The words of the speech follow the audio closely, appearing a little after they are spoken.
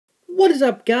What is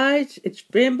up, guys? It's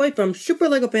Fanboy from Super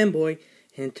Lego Fanboy,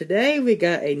 and today we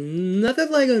got another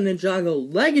Lego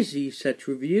Ninjago Legacy set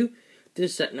to review.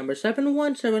 This is set number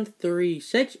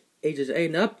 71736, ages 8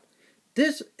 and up.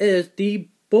 This is the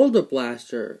Boulder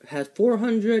Blaster. It has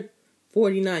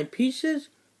 449 pieces.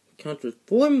 It comes with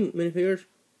 4 minifigures.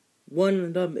 One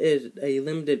of them is a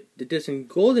limited edition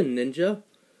golden ninja.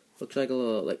 Looks like a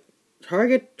little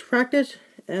target practice,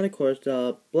 and of course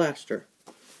the blaster.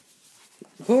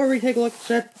 Before we take a look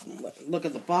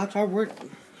at the box artwork,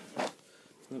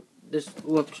 this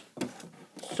looks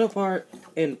so far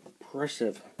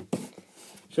impressive.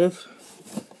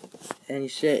 And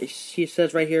she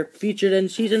says right here, featured in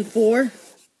season 4.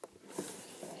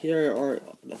 Here are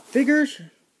the figures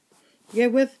you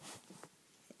get with,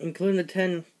 including the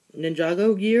 10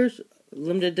 Ninjago gears,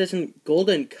 limited edition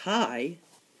Golden Kai,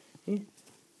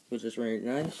 which is very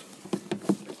nice.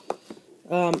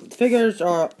 Figures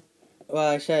are.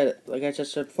 Well, like I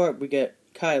just said before, we get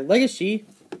Kai Legacy,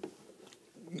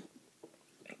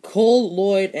 Cole,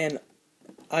 Lloyd, and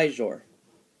Izor,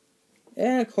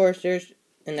 and of course there's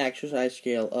an actual size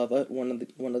scale of one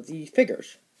of the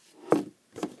figures.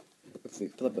 If we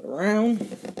flip it around,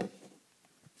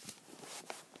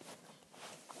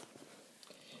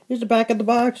 here's the back of the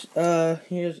box.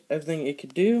 Here's everything it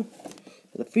could do,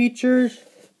 the features,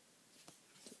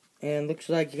 and looks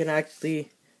like you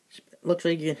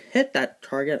can hit that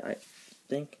target, I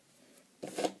think.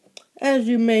 As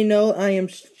you may know, I am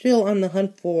still on the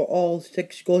hunt for all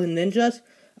 6 golden ninjas.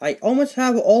 I almost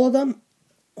have all of them.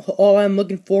 All I'm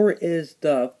looking for is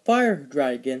the Fire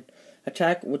Dragon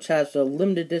attack, which has the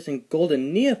limited edition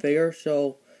golden Nia figure.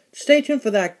 So stay tuned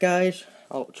for that, guys.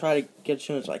 I'll try to get as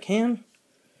soon as I can.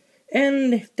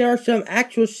 And there are some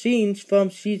actual scenes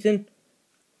from season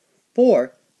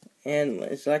 4. And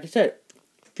it's like I said,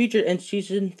 featured in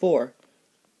season 4,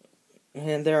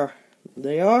 and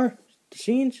they are the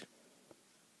scenes.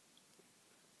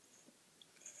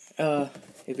 If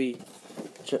we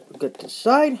get to the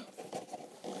side,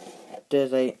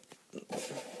 there's a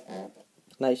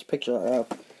nice picture of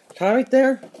Kai right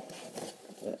there.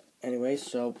 Anyway,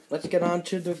 so let's get on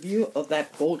to the view of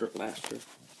that Boulder Blaster.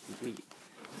 We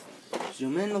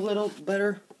zoom in a little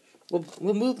better.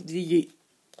 We'll move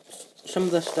some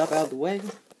of the stuff out of the way.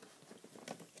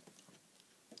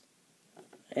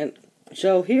 And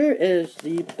so here is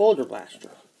the Boulder Blaster.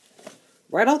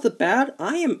 Right off the bat,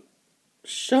 I am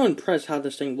so impressed how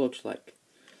this thing looks like.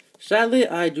 Sadly,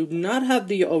 I do not have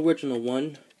the original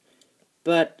one,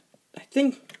 but I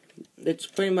think it's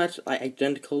pretty much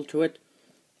identical to it.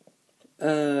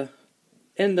 In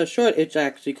the short, it's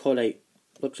actually called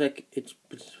looks like it's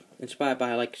inspired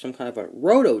by some kind of a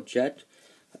roto jet,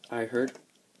 I heard.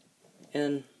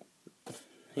 And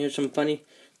here's some funny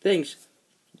things.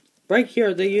 Right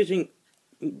here, they're using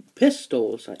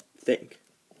pistols, I think.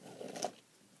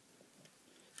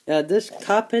 This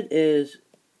cockpit is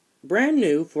brand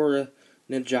new for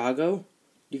Ninjago.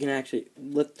 You can actually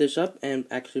lift this up and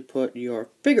actually put your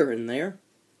figure in there.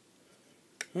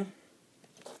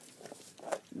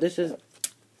 This is...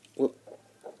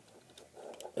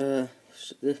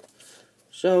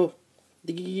 so,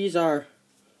 these are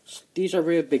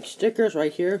really big stickers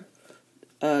right here.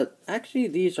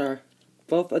 Actually,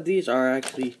 both of these are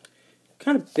actually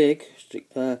kind of big.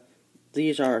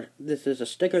 This is a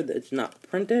sticker that's not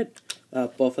printed.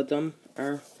 Both of them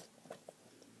are.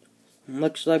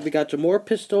 Looks like we got some more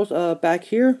pistols back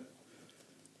here.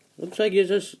 Looks like it's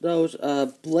just those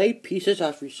blade pieces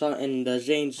as we saw in the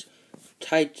Zane's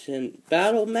Titan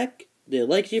Battle Mech, the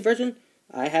Legacy version.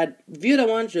 I had viewed that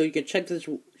one, so you can check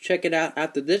it out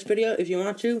after this video if you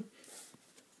want to.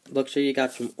 Looks like you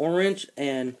got some orange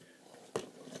and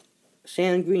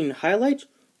sand green highlights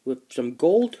with some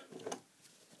gold.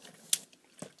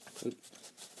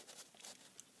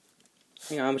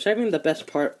 I'm saving the best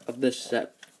part of this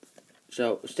set,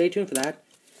 so stay tuned for that.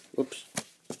 Whoops.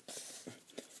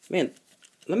 Man,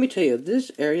 let me tell you,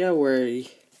 this area where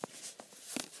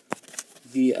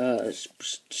the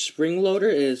spring loader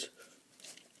is,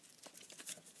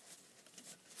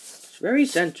 it's very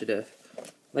sensitive.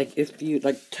 Like, if you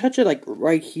touch it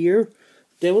right here,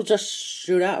 they will just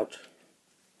shoot out.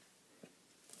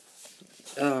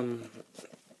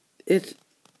 It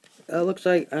looks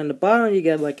like on the bottom you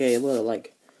get a little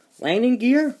landing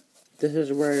gear. This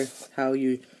is how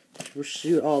you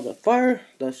shoot all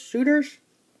the shooters.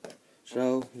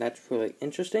 So that's really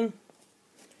interesting.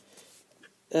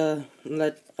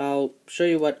 I'll show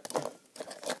you what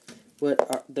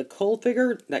the Cole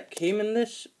figure that came in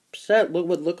this set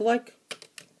would look like.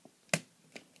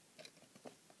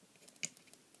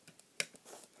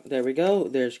 There we go.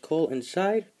 There's Cole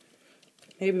inside.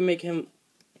 maybe make him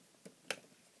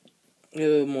a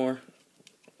little more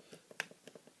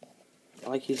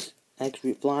like he's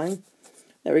actually flying.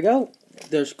 There we go.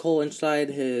 There's coal inside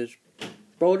his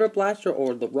Boulder blaster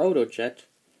or the roto jet.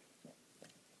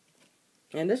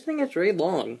 And this thing is very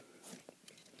long.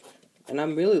 And I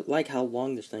really like how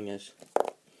long this thing is.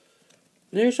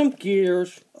 There's some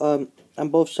gears on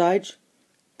both sides.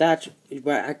 That's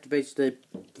what activates the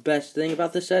best thing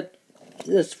about this set.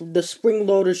 The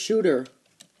spring-loaded shooter.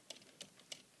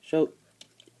 So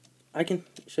you can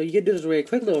do this very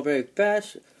quickly or very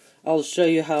fast. I'll show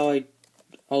you how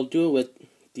I'll do it with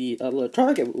the little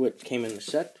target which came in the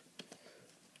set.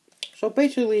 So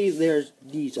basically, there's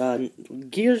these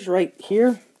gears right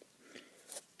here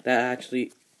that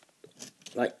actually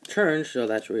like turn, so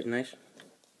that's really nice.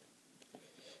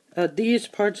 These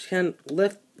parts can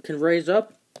raise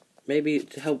up, maybe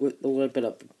to help with a little bit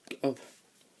of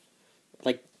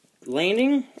like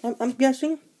landing. I'm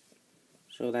guessing.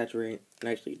 So that's really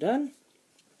nicely done.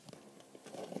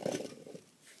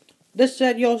 This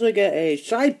set you also get a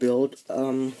side build.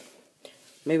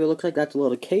 Maybe it looks like that's a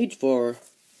little cage for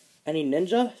any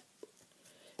ninja.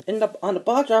 On the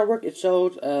box artwork, it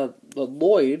shows the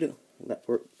Lloyd that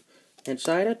were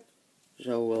inside it.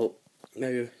 So we'll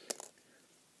maybe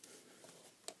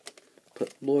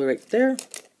put Lloyd right there,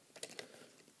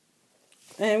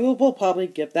 and we'll probably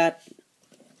give that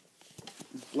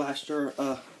blaster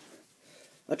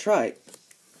a try.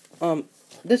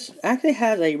 This actually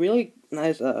has a really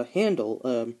nice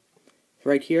handle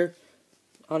right here.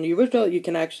 On the original, you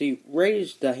can actually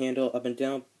raise the handle up and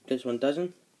down. This one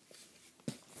doesn't.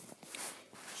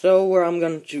 So where I'm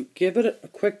going to give it a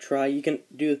quick try, you can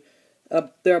do.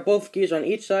 There are both keys on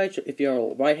each side. So if you're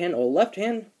a right hand or left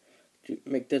hand, to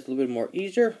make this a little bit more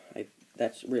easier.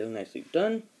 That's really nicely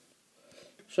done.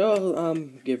 So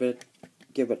give it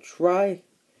a try,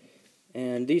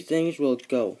 and these things will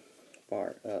go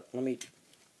far. Let me.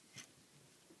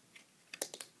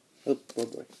 Oh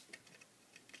boy.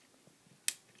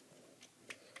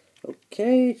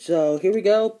 Okay, so here we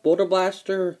go. Boulder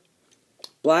Blaster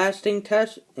blasting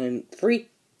test in 3,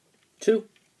 2,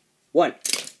 1.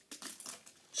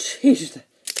 Jeez.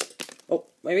 Oh,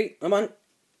 maybe. Come on.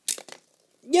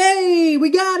 Yay!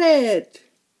 We got it!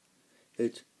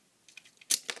 Hang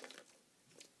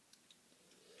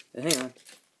on.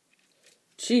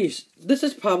 Jeez, this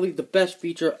is probably the best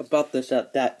feature about this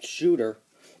that shooter.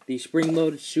 The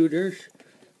spring-loaded shooters.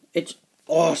 It's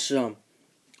awesome.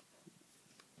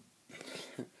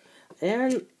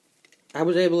 And I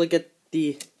was able to get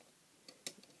the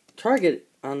target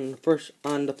on the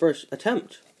first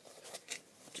attempt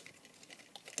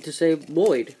to save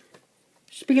Lloyd.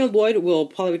 Speaking of Lloyd, we'll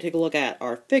probably take a look at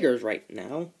our figures right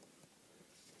now.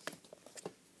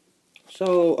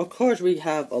 So of course we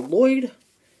have a Lloyd.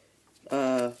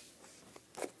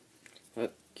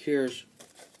 Here's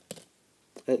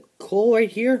Cole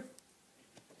right here.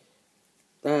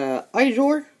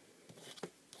 Izor.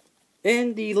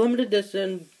 And the limited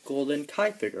edition Golden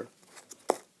Kai figure.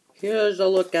 Here's a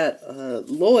look at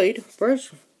Lloyd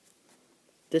first.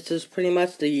 This is pretty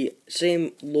much the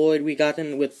same Lloyd we got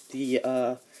in with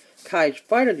the Kai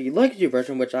Fighter, the Legacy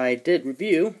version, which I did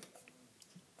review.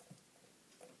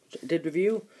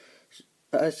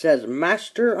 It says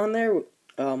Master on there.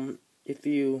 If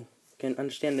you can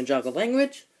understand the Ninjago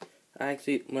language, I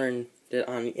actually learned it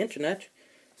on the internet.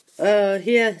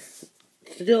 Yeah.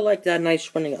 Still like that nice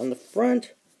spinning on the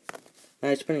front,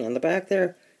 nice spinning on the back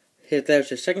there. There's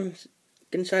his second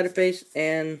side of face,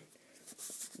 and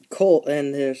Cole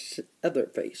and his other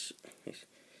face.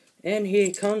 And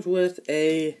he comes with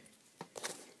a,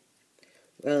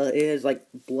 it is like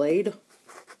blade.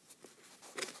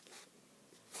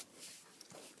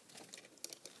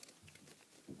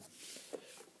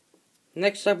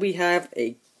 Next up we have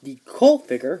the Cole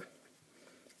figure.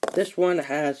 This one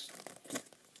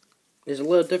is a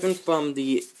little different from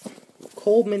the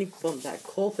Cole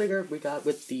figure we got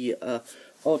with the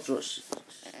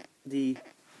the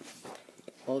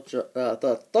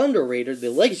Thunder Raider, the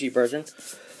Legacy version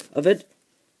of it.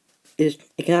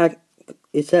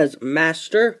 It says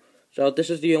Master, so this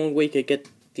is the only way you could get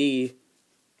you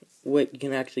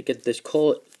can actually get this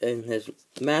Cole in his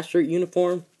Master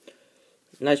uniform.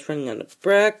 Nice printing on the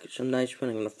back, some nice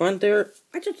printing on the front there.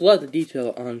 I just love the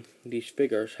detail on these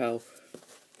figures, how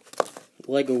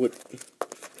Lego would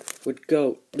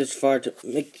go this far to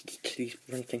make these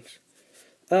things.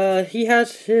 He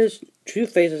has his two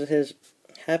faces, his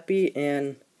happy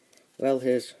and, well,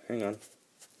 his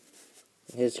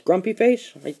grumpy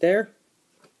face right there.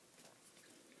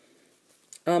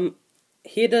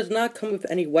 He does not come with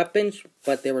any weapons,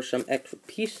 but there were some extra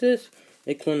pieces.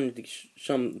 including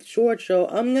some sword. So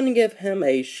I'm gonna give him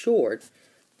a sword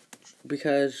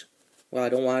because, well, I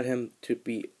don't want him to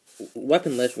be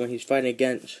weaponless when he's fighting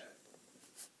against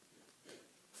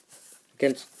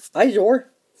Izor,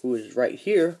 who is right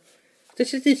here.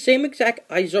 This is the same exact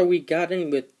Izor we got in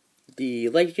with the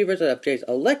Legacy version of Jay's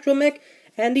Electromech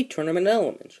and the Tournament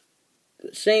Elements.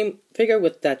 The same figure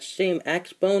with that same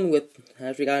axe bone with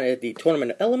as we got at the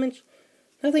Tournament Elements.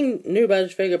 Nothing new about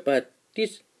this figure, but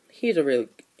he's a really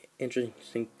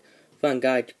interesting, fun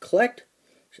guy to collect.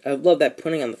 I love that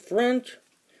printing on the front,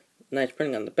 nice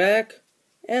printing on the back,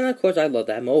 and of course I love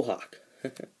that mohawk.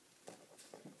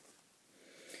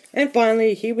 And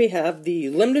finally, here we have the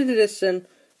limited edition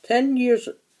 10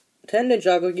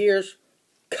 Ninjago years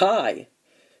Kai.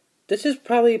 This is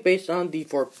probably based on the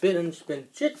Forbidden Spin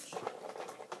Jits.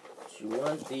 You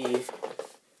want the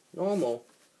normal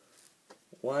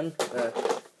one.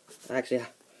 Actually,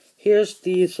 here's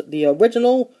the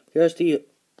original. Here's the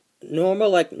normal,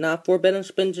 like not Forbidden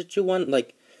Spin Jitsu one,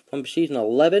 like from season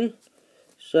 11.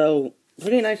 So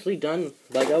pretty nicely done,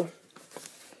 Lego.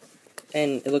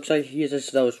 And it looks like he uses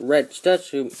those red studs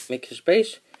to make his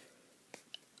base.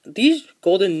 These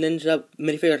Golden Ninja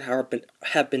minifigures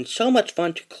have been so much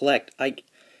fun to collect. I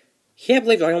can't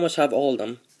believe I almost have all of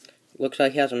them. Looks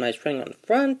like he has a nice printing on the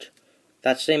front.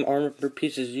 That same armor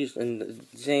piece is used in the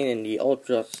Zane and the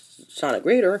Ultra Sonic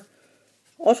Raider.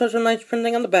 Also has a nice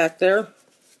printing on the back there.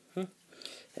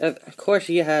 Of course,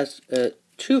 he has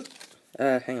two.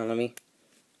 Hang on, let me.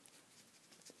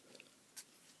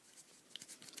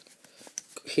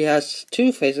 He has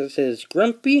two faces, his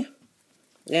grumpy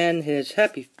and his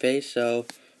happy face, so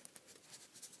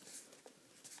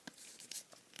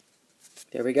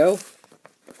there we go.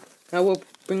 Now we'll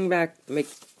bring back,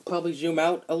 probably zoom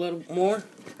out a little more.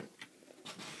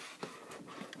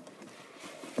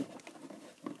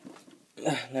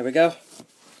 There we go.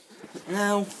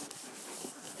 Now,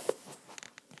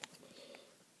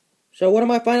 so what are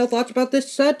my final thoughts about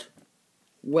this set?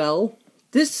 Well,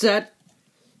 this set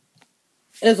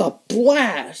is a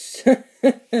blast!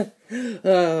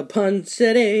 Pun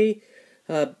City,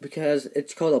 because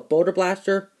it's called a Boulder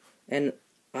Blaster, and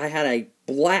I had a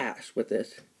blast with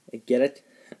this. Get it?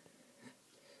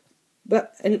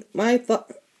 But, and my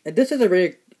thought, this is a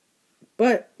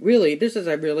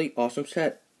really awesome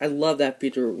set. I love that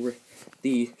feature with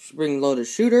the spring-loaded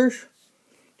shooters.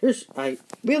 I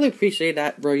really appreciate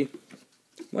that very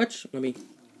much. Let me.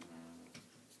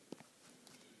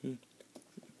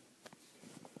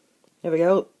 There we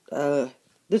go.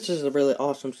 This is a really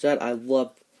awesome set. I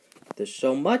love this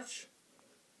so much.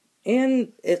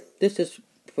 And this is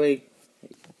pretty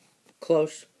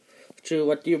close to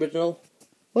what the original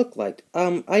looked like.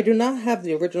 I do not have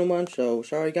the original one, so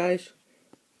sorry guys.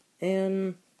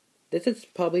 And this is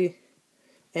probably,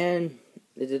 and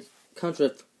it comes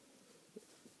with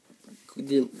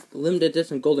the limited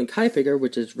edition Golden Kai figure,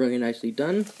 which is really nicely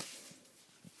done.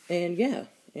 And yeah,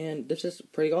 and this is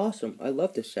pretty awesome. I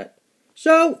love this set.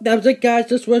 So, that was it guys,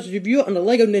 this was a review on the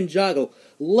LEGO Ninjago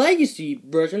Legacy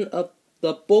version of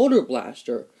the Boulder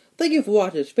Blaster. Thank you for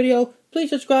watching this video. Please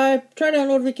subscribe, turn on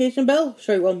the notification bell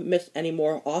so you won't miss any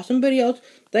more awesome videos.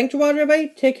 Thanks for watching everybody,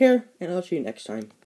 take care, and I'll see you next time.